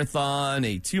marathon,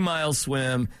 a 2-mile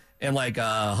swim, and like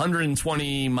a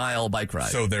 120-mile bike ride.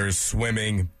 So there's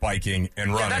swimming, biking,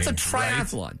 and running. Yeah, that's a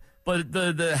triathlon. Right? But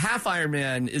the half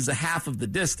Ironman is a half of the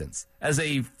distance as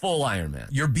a full Ironman.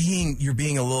 You're being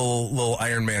a little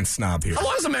Ironman snob here. How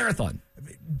long is a marathon?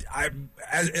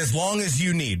 As long as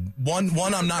you need. One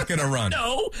I'm not going to run.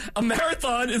 No, a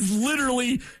marathon is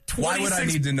literally 26. Why would I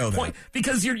need to know that?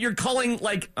 Because you're calling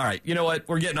like, all right, you know what?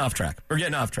 We're getting off track.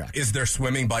 Is there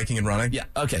swimming, biking, and running? Yeah,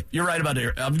 okay. You're right about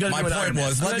it. I'm going to do an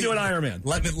Ironman. I'm going to do an Ironman.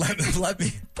 Let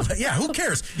me. Yeah, who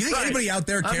cares? You think anybody out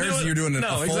there cares you're doing a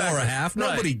full or a half?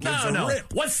 Nobody gives a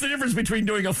rip. What's the difference between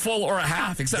doing a full or a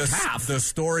half, except half? The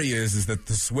story is that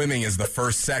the swimming is the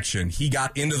first section. He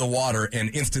got into the water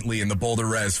and instantly in the Boulder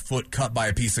Res, foot cut by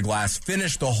a piece of glass,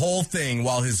 finished the whole thing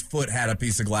while his foot had a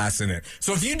piece of glass in it.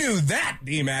 So if you do that,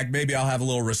 D-Mac, maybe I'll have a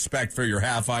little respect for your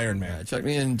half Ironman. Check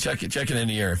me in, check it in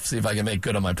a year, see if I can make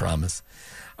good on my promise.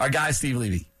 Our guy, Steve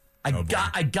Levy.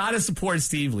 I got to support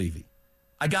Steve Levy.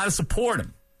 I got to support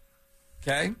him.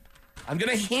 Okay? I'm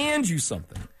going to hand you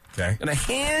something. Okay. I'm going to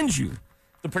hand you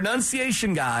the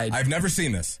pronunciation guide. I've never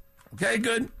seen this. Okay,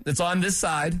 good. It's on this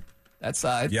side. That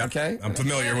side. Yep. Okay. I'm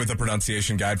familiar with the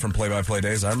pronunciation guide from Play-by-Play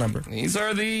days. I remember. This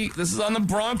is on the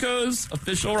Broncos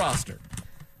official roster.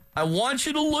 I want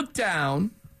you to look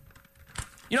down.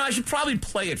 You know, I should probably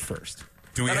play it first.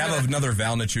 Do we have another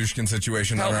Val Nichushkin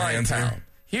situation on our hands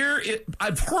here?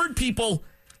 I've heard people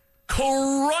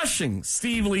crushing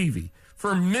Steve Levy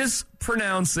for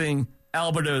mispronouncing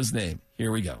Alberto's name.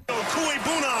 Here we go. Okui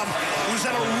Bunam, who's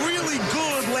had a really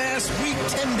good last week,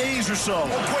 10 days or so.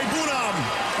 Okui Bunam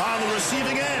on the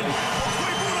receiving end.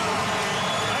 Okui Bunam,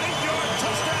 an 8-yard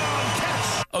touchdown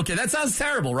catch. Okay, that sounds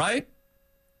terrible, right?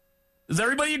 Does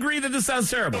everybody agree that this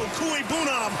sounds terrible? Okui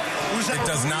Bunam, who's had it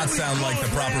does not sound like the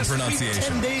proper pronunciation.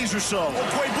 10 days or so.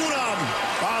 Okui Bunam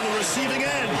on the receiving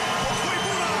end. Okui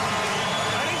Bunam,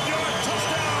 an 8-yard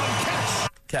touchdown catch.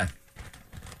 Okay.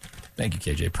 Thank you,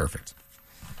 KJ. Perfect.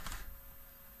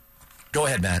 Go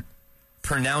ahead, Matt.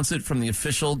 Pronounce it from the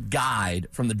official guide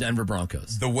from the Denver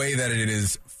Broncos. The way that it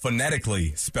is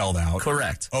phonetically spelled out.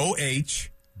 Correct. O-H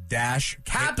dash...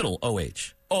 Capital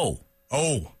O-H. O.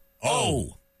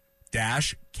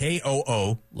 Dash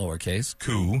K-O-O. Lowercase.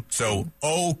 Ku. So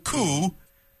O-Ku.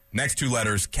 Next two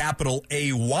letters, capital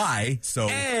A-Y. So...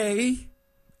 A.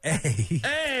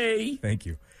 Thank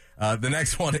you. The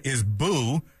next one is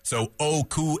Boo. So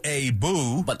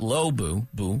O-Ku-A-Boo. But low boo.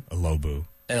 Boo. A low boo.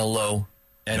 And a low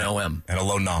N-O-M. And a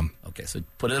low nom. Okay, so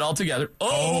put it all together.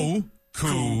 O-Ku-A-Boo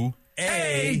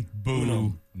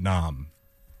nom.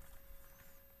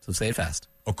 So say it fast.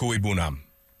 Okui Bunam.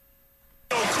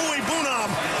 Okui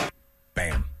Bunam.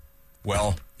 Bam.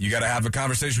 Well, you got to have a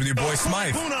conversation with your boy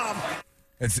Smythe.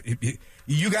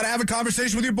 You got to have a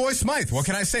conversation with your boy Smythe. What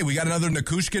can I say? We got another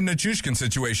Nichushkin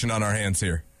situation on our hands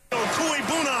here. Okui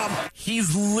Bunam.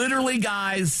 He's literally,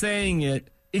 guys, saying it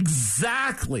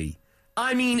exactly.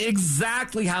 I mean,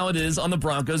 exactly how it is on the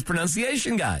Broncos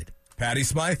pronunciation guide. Patty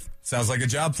Smythe. Sounds like a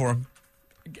job for him.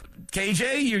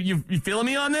 KJ, you feeling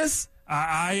me on this?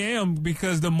 I am,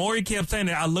 because the more he kept saying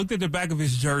it, I looked at the back of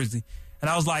his jersey, and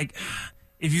I was like,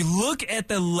 if you look at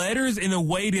the letters in the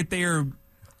way that they're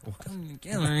coming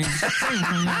together.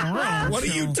 What are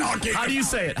you talking How do you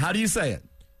say it?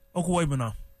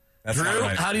 Okuwebana. That's Drew, not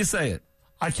right. how do you say it?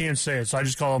 I can't say it, so I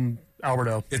just call him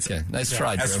Alberto. Okay, nice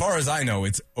try, Drew. As far as I know,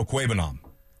 it's Okwebanam.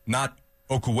 Not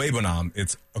Okuwebanam,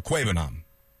 it's Okwebanam.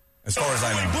 As far as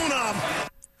I know.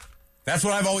 That's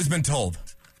what I've always been told.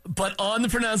 But on the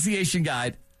pronunciation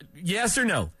guide, yes or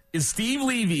no, is Steve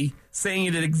Levy saying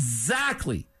it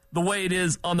exactly the way it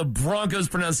is on the Broncos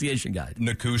pronunciation guide?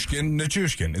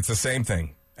 Nichushkin. It's the same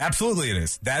thing. Absolutely it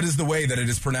is. That is the way that it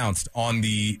is pronounced on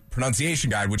the pronunciation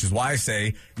guide, which is why I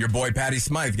say your boy Patty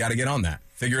Smythe got to get on that.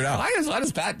 Figure it out. Why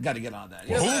does Pat got to get on that?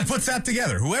 Who puts that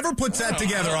together? Whoever puts that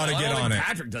together ought to get on it.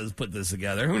 Patrick does put this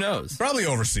together. Who knows? Probably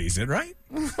oversees it, right?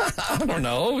 I don't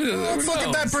know. Let's look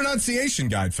at that pronunciation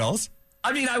guide, fellas.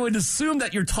 I mean, I would assume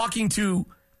that you're talking to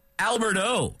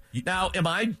Alberto. Now, am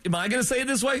I going to say it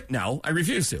this way? No, I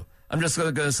refuse to. I'm just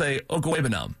going to say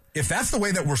Okuwebanam. If that's the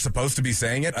way that we're supposed to be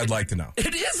saying it, I'd like to know.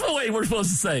 It is the way we're supposed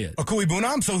to say it.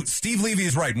 Okuwebunam? So Steve Levy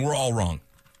is right, and we're all wrong.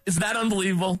 Isn't that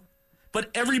unbelievable?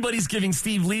 But everybody's giving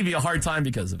Steve Levy a hard time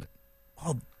because of it.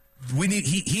 Well,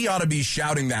 he ought to be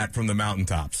shouting that from the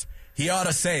mountaintops. He ought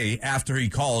to say, after he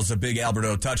calls a big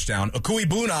Alberto touchdown,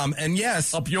 Okuwebunam, and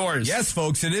yes. Up yours. Yes,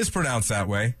 folks, it is pronounced that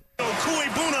way.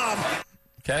 Okuwebunam.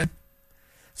 Okay?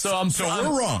 So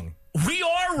we're wrong. We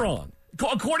are wrong.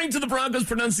 According to the Broncos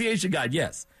pronunciation guide,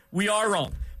 yes, we are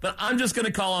wrong. But I'm just going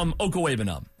to call him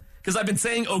Okwuegbunam. Because I've been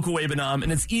saying Okwuegbunam,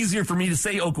 and it's easier for me to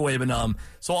say Okwuegbunam,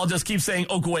 so I'll just keep saying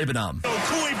Okwuegbunam.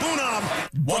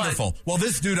 Wonderful. Well,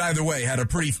 this dude, either way, had a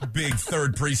pretty big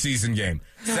third preseason game.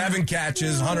 7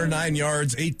 catches, 109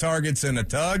 yards, 8 targets, and a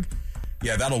tug.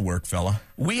 Yeah, that'll work, fella.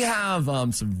 We have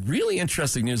some really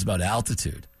interesting news about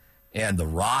altitude and the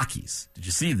Rockies. Did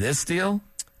you see this deal?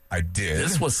 I did.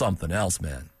 This was something else,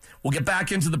 man. We'll get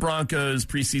back into the Broncos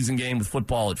preseason game with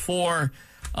football at 4.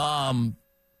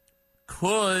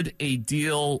 Could a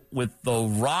deal with the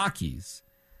Rockies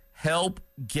help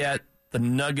get the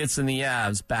Nuggets and the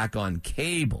Avs back on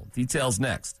cable? Details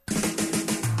next.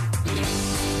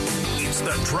 It's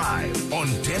The Drive on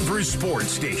Denver Sports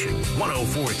Station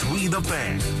 104.3 The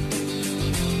Fan.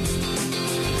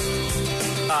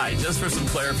 All right, just for some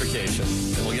clarification,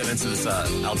 and we'll get into this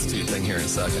altitude thing here in a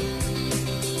second.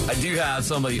 I do have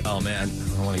somebody. Oh, man,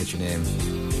 I don't want to get your name.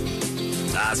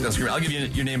 It's going to screw me. I'll give you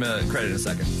your name credit in a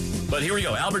second. But here we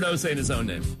go. Albert O saying his own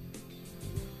name.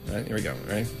 All right, here we go.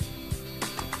 All right.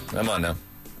 Come on now.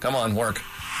 Come on, work.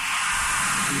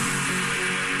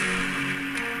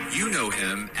 You know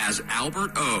him as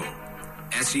Albert O,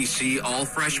 SEC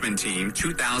All-Freshman Team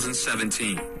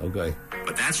 2017. Okay.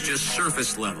 But that's just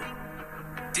surface level.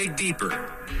 Dig deeper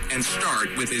and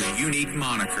start with his unique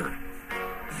moniker.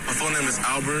 My full name is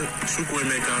Albert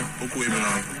Chukwuemeka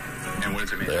Okwuegbunam. And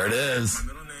what's it mean? There it is.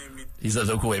 He says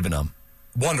Okwuegbunam.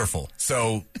 Wonderful.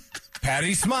 So,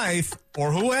 Patty Smythe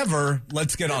or whoever,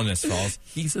 let's get on this, fellas.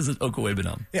 He says it's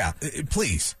Okwuegbunam. Yeah,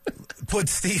 please. Put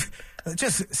Steve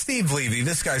Levy.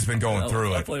 This guy's been going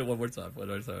through I'll it. play it one more time.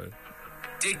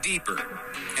 Dig deeper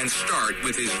and start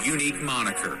with his unique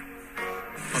moniker.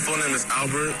 My full name is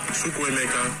Albert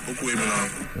Chukwuemeka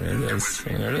Okwuegbunam. There it is.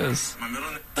 There it is. My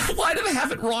middle name. Why did I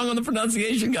have it wrong on the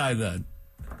pronunciation guide then?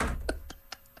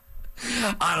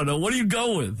 I don't know. What do you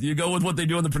go with? You go with what they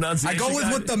do on the pronunciation guide? I go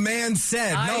with what the man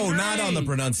said. I agree. Not on the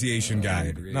pronunciation guide. I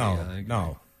agree.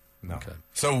 No. Okay.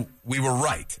 So we were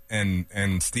right,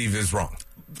 and Steve is wrong.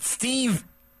 Steve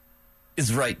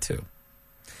is right, too.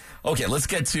 Okay, let's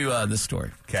get to this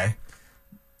story. Okay.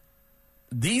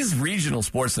 These regional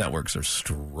sports networks are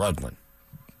struggling.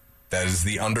 That is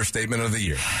the understatement of the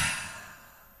year.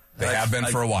 They have been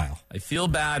for a while. I feel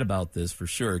bad about this for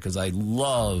sure because I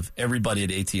love everybody at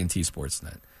AT&T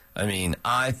Sportsnet. I mean,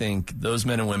 I think those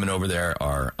men and women over there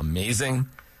are amazing.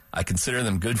 I consider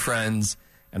them good friends,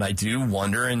 and I do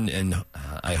wonder and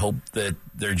I hope that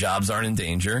their jobs aren't in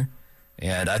danger.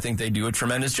 And I think they do a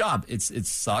tremendous job. It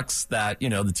sucks that,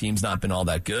 the team's not been all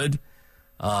that good,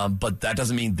 but that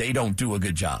doesn't mean they don't do a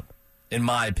good job, in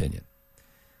my opinion.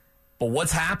 But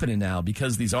what's happening now,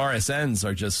 because these RSNs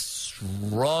are just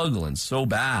struggling so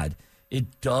bad,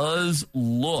 it does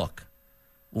look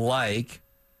like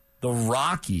the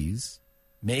Rockies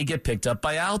may get picked up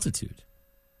by altitude.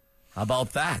 How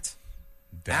about that?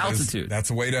 Altitude. That's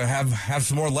a way to have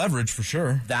some more leverage for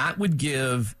sure. That would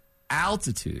give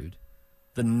altitude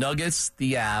the Nuggets,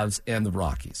 the Avs, and the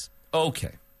Rockies.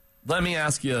 Okay. Let me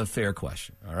ask you a fair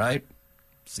question, all right?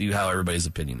 See how everybody's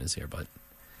opinion is here, but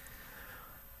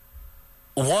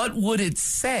what would it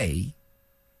say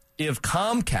if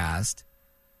Comcast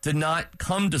did not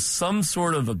come to some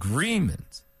sort of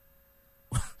agreement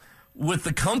with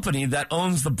the company that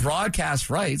owns the broadcast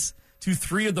rights to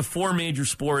 3 of the 4 major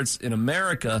sports in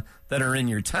America that are in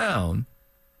your town?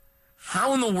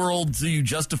 How in the world do you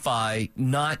justify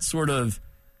not sort of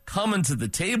coming to the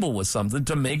table with something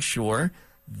to make sure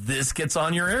this gets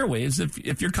on your airwaves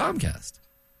if you're Comcast?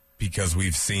 Because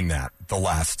we've seen that the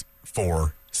last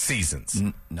 4 seasons.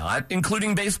 Not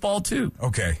including baseball, too.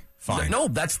 Okay, fine. No,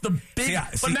 that's the big...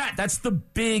 But, Matt, that's the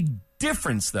big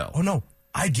difference, though. Oh, no.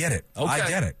 I get it. Okay. I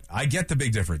get it. I get the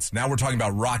big difference. Now we're talking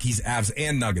about Rockies, Avs,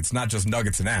 and Nuggets, not just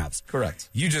Nuggets and Avs. Correct.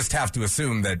 You just have to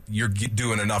assume that you're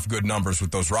doing enough good numbers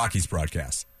with those Rockies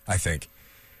broadcasts, I think.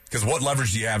 Because what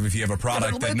leverage do you have if you have a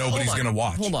product that nobody's going to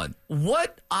watch? Hold on.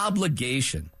 What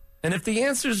obligation, and if the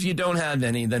answer is you don't have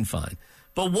any, then fine.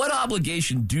 But what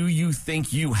obligation do you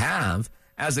think you have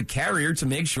as a carrier to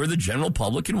make sure the general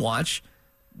public can watch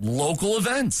local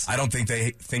events? I don't think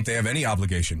they have any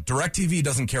obligation. DirecTV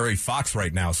doesn't carry Fox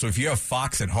right now, so if you have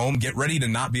Fox at home, get ready to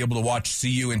not be able to watch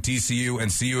CU and TCU and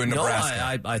CU in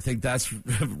Nebraska. No, I think that's...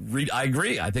 I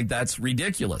agree. I think that's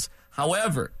ridiculous.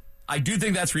 However, I do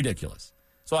think that's ridiculous.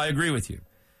 So I agree with you.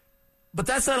 But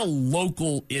that's not a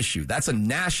local issue. That's a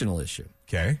national issue.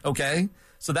 Okay?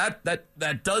 So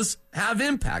that does have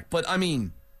impact. But,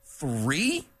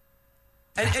 3?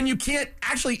 And you can't...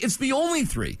 Actually, it's the only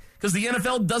 3. Because the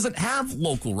NFL doesn't have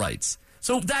local rights.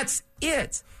 So that's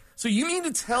it. So you mean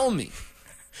to tell me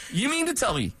You mean to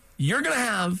tell me you're going to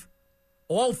have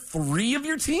all 3 of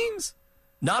your teams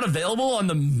not available on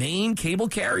the main cable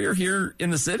carrier here in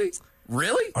the city?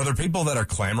 Really? Are there people that are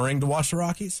clamoring to watch the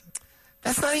Rockies?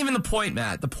 That's not even the point,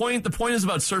 Matt. The point is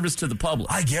about service to the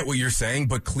public. I get what you're saying,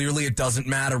 but clearly it doesn't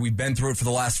matter. We've been through it for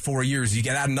the last 4 years. You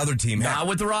get out another team. Not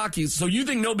with the Rockies. So you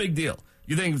think no big deal?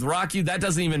 You think the Rockies, that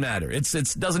doesn't even matter. It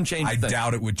doesn't change. I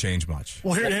doubt it would change much.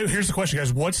 Well, here's the question,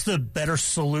 guys. What's the better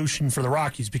solution for the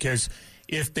Rockies? Because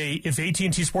if AT&T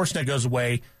Sportsnet goes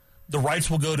away, the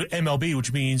rights will go to MLB,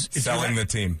 which means selling the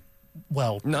team.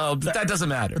 Well, no, but that doesn't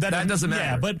matter. That doesn't matter.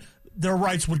 Yeah, but their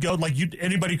rights would go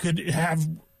anybody could have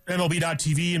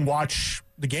MLB.TV and watch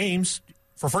the games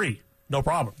for free. No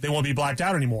problem. They won't be blacked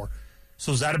out anymore.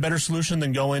 So is that a better solution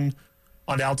than going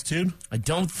on altitude? I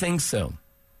don't think so.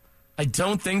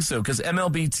 Because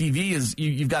MLB TV is,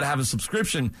 you've got to have a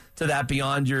subscription to that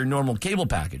beyond your normal cable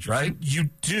package, right?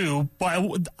 You do,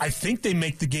 but I think they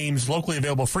make the games locally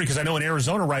available free, because I know in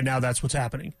Arizona right now that's what's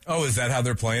happening. Oh, is that how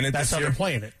they're playing it? That's how they're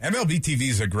playing it. MLB TV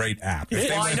is a great app.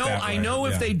 I know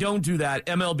if they don't do that,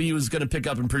 MLB was going to pick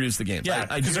up and produce the games. Yeah,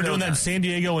 because they're doing that in San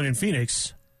Diego and in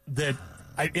Phoenix.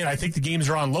 I think the games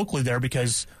are on locally there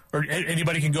or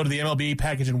anybody can go to the MLB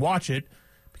package and watch it,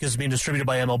 because it's being distributed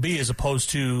by MLB as opposed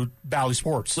to Bally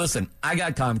Sports. Listen, I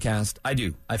got Comcast. I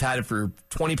do. I've had it for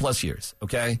 20-plus years,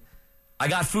 okay? I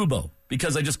got Fubo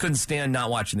because I just couldn't stand not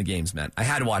watching the games, man. I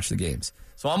had to watch the games.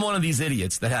 So I'm one of these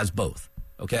idiots that has both,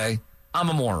 okay? I'm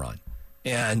a moron.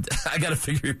 And I got to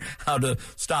figure how to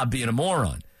stop being a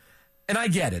moron. And I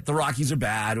get it. The Rockies are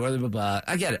bad. Blah, blah, blah.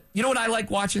 I get it. You know what I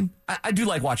like watching? I do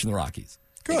like watching the Rockies.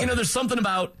 Good. There's something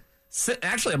about...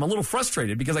 Actually, I'm a little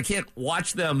frustrated because I can't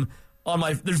watch them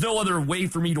there's no other way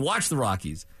for me to watch the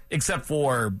Rockies except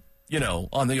for,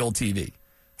 on the old TV.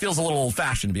 Feels a little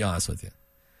old-fashioned, to be honest with you.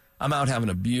 I'm out having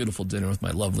a beautiful dinner with my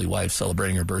lovely wife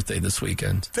celebrating her birthday this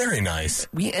weekend. Very nice.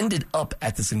 We ended up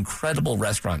at this incredible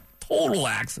restaurant. Total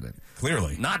accident.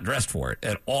 Clearly. Not dressed for it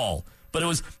at all. But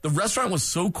the restaurant was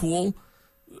so cool.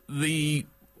 A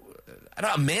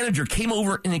manager came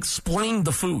over and explained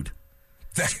the food.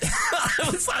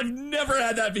 I've never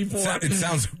had that before. It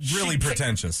sounds really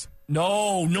pretentious.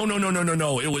 No.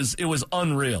 It was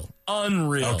unreal.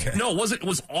 Okay. No, it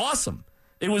was awesome.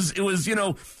 It was,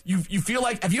 you feel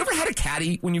like, have you ever had a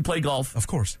caddy when you play golf? Of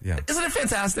course, yeah. Isn't it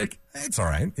fantastic? It's all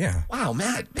right, yeah. Wow,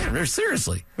 man,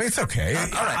 seriously. I mean, it's okay. All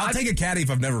right, I'll take a caddy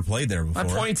if I've never played there before.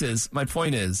 My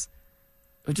point is,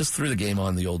 we just threw the game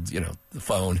on the old, the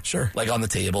phone. Sure. Like on the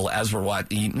table as we're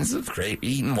eating. This is great.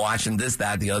 Eating, watching this,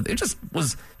 that, the other. It just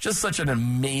was such an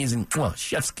amazing,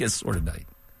 chef's kiss sort of night.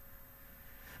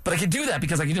 But I could do that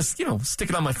because I can just, stick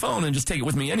it on my phone and just take it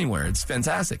with me anywhere. It's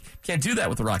fantastic. Can't do that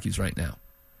with the Rockies right now.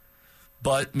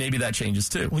 But maybe that changes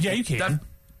too. Well, yeah, you can.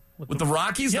 With the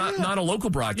Rockies, not a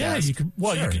local broadcast. Yeah, you could.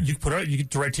 Well, sure. you put out. You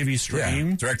could DirecTV stream.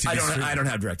 Yeah, DirecTV stream. I don't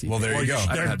have DirecTV. Well, there you go.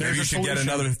 Maybe you should get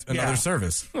another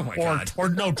service. Oh my God. Or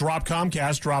drop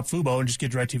Comcast, drop Fubo, and just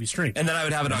get DirecTV stream. And then I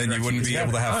would have it on. And then you wouldn't be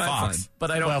able to have Fox. Fine.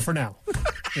 But I don't. Well, for now.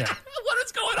 Yeah. What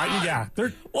is going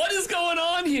on? What is going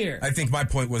on here? I think my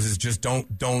point was just don't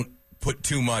put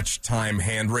too much time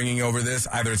hand-wringing over this.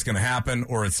 Either it's going to happen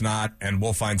or it's not, and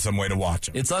we'll find some way to watch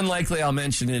it. It's unlikely I'll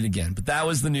mention it again, but that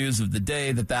was the news of the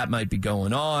day that might be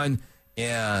going on,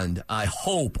 and I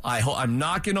hope, I'm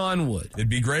knocking on wood. It'd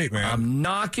be great, man. I'm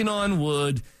knocking on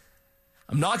wood.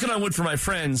 I'm knocking on wood for my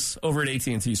friends over at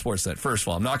AT&T Sportsnet. First of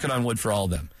all, I'm knocking on wood for all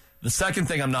of them. The second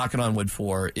thing I'm knocking on wood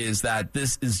for is that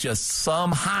this is just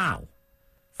somehow,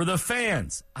 for the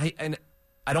fans, I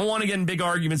don't want to get in big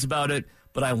arguments about it,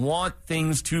 but I want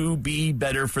things to be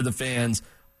better for the fans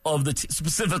of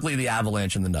specifically the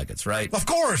Avalanche and the Nuggets, right? Of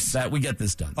course. That we get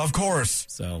this done. Of course.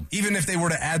 So even if they were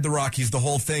to add the Rockies, the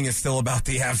whole thing is still about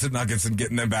the Avs and Nuggets and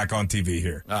getting them back on TV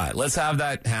here. All right, let's have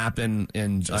that happen,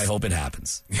 and I hope it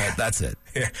happens. That's it.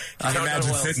 Yeah. Can you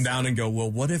imagine sitting down and go, well,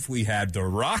 what if we had the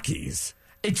Rockies?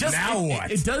 What?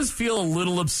 It does feel a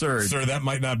little absurd. Sir, that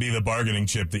might not be the bargaining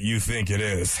chip that you think it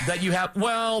is. That you have,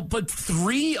 but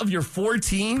 3 of your 4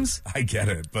 teams? I get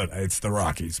it, but it's the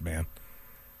Rockies, man.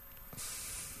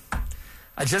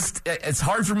 It's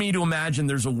hard for me to imagine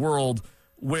there's a world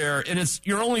where, and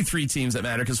you're only 3 teams that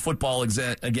matter because football,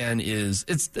 again,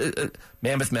 it's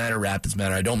Mammoth matter, Rapids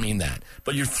matter. I don't mean that.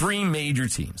 But you're 3 major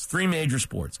teams, 3 major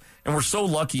sports. And we're so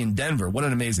lucky in Denver. What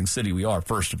an amazing city we are,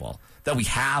 first of all, that we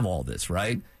have all this,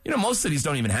 right? Most cities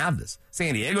don't even have this.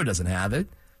 San Diego doesn't have it.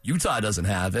 Utah doesn't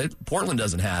have it. Portland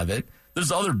doesn't have it.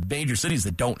 There's other major cities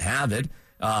that don't have it.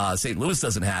 St. Louis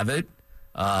doesn't have it.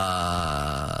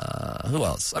 Who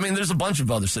else? I mean, there's a bunch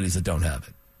of other cities that don't have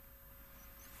it.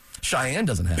 Cheyenne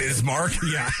doesn't have. Bismarck?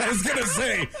 Yeah, I was going to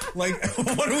say, like,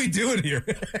 what are we doing here?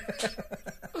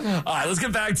 All right, let's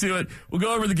get back to it. We'll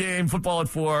go over the game, football at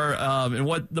 4, and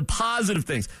what the positive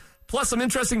things. Plus, some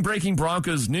interesting breaking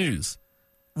Broncos news.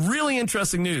 Really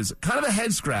interesting news. Kind of a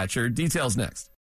head scratcher. Details next.